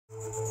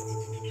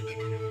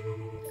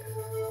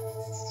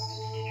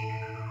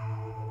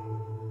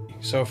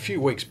So a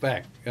few weeks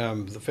back,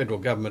 the federal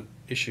government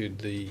issued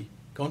the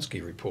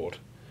Gonski Report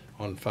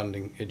on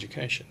funding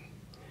education.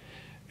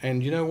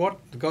 And you know what?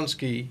 The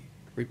Gonski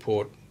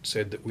Report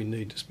said that we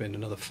need to spend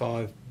another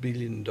 $5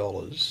 billion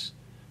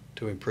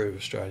to improve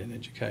Australian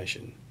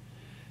education.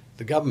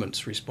 The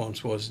government's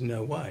response was,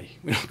 no way,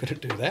 we're not going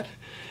to do that.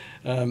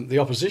 The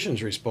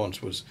opposition's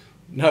response was,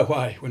 no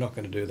way, we're not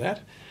going to do that.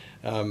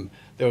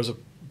 There was a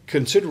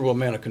considerable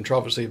amount of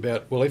controversy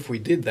about, well, if we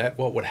did that,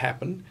 what would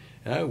happen?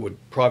 You know,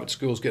 would private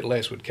schools get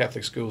less? Would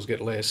Catholic schools get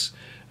less?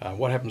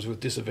 What happens with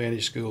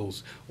disadvantaged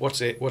schools? What's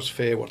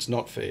fair? What's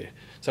not fair?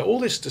 So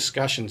all this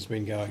discussion's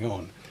been going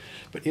on.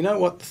 But you know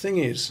what? The thing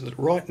is that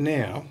right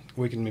now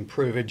we can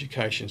improve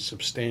education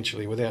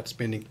substantially without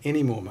spending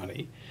any more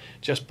money,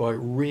 just by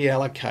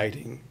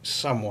reallocating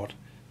somewhat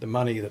the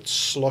money that's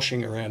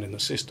sloshing around in the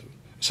system.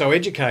 So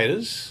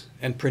educators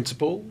and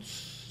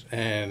principals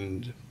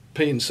and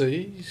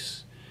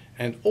P&Cs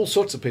and all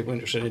sorts of people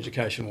interested in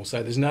education will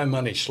say there's no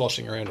money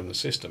sloshing around in the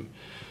system.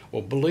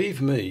 Well, believe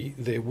me,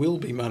 there will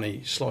be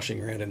money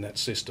sloshing around in that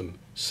system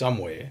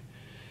somewhere.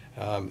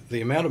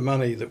 The amount of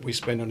money that we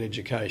spend on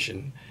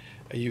education,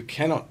 you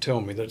cannot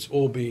tell me that it's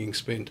all being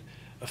spent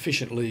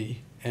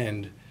efficiently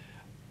and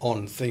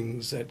on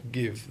things that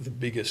give the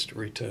biggest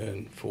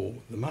return for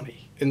the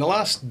money. In the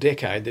last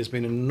decade, there's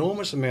been an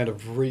enormous amount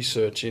of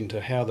research into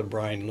how the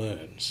brain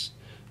learns,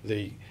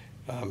 the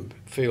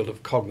field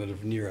of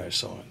cognitive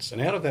neuroscience.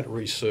 And out of that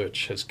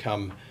research has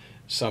come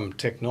some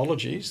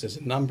technologies. There's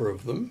a number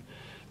of them,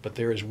 but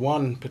there is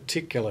one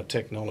particular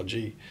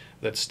technology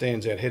that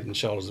stands out head and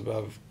shoulders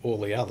above all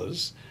the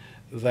others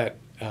that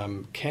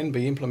can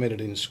be implemented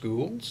in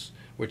schools,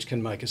 which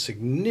can make a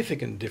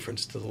significant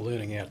difference to the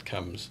learning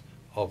outcomes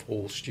of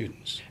all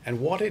students. And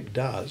what it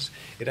does,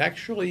 it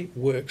actually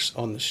works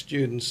on the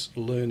students'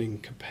 learning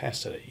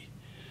capacity.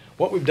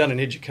 What we've done in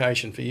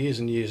education for years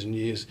and years and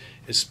years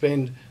is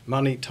spend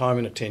money, time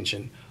and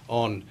attention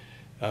on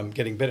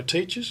getting better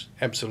teachers,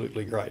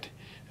 absolutely great.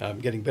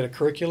 Getting better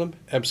curriculum,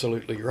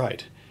 absolutely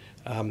great.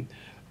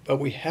 But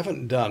we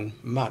haven't done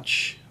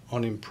much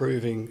on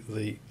improving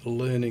the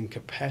learning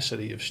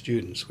capacity of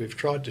students. We've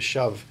tried to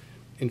shove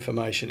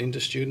information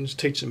into students,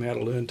 teach them how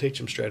to learn, teach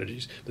them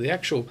strategies. But the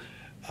actual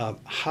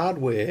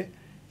hardware,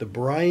 the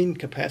brain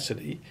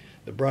capacity,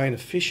 the brain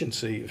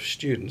efficiency of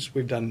students,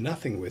 we've done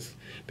nothing with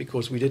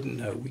because we didn't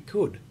know we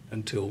could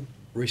until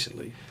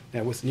recently.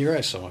 Now with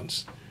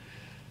neuroscience,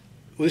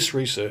 this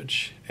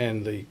research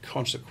and the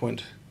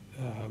consequent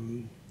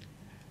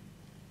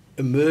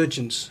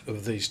emergence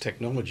of these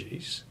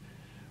technologies,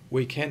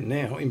 we can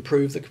now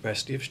improve the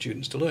capacity of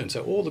students to learn.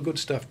 So all the good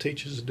stuff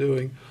teachers are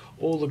doing,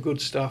 all the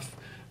good stuff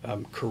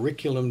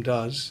curriculum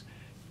does,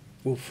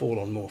 will fall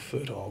on more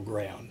fertile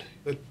ground.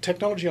 The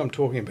technology I'm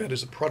talking about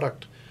is a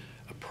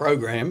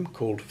program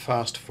called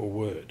Fast for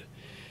Word.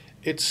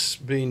 It's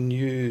been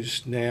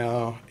used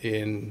now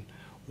in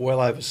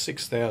well over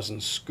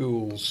 6,000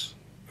 schools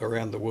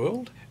around the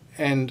world.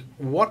 And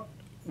what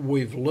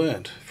we've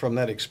learnt from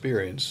that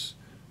experience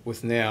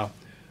with now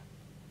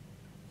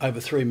over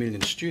 3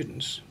 million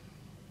students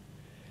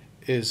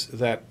is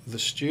that the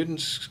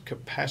students'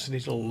 capacity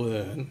to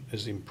learn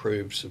has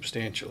improved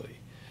substantially.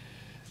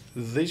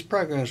 These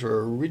programs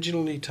were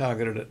originally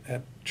targeted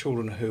at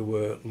children who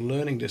were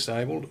learning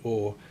disabled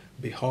or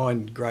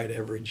behind grade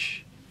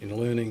average in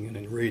learning and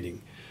in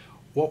reading.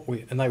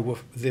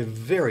 They're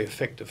very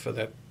effective for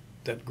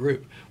that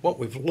group. What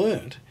we've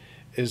learned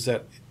is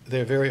that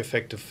they're very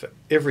effective for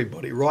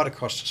everybody right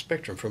across the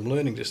spectrum, from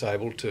learning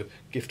disabled to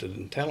gifted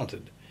and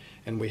talented.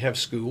 And we have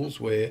schools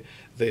where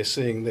they're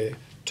seeing their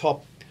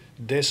top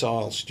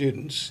decile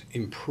students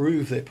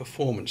improve their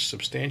performance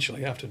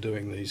substantially after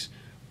doing these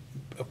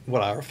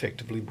what are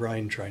effectively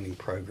brain training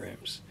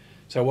programs.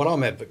 So what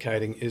I'm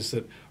advocating is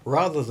that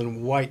rather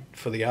than wait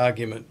for the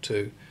argument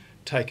to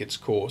take its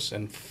course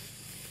and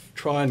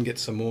try and get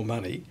some more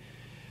money,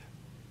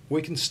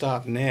 we can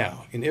start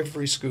now in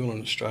every school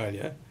in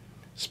Australia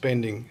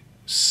spending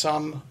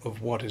some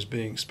of what is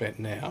being spent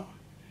now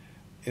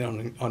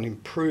on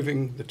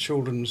improving the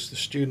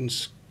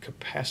students'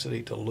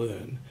 capacity to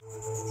learn.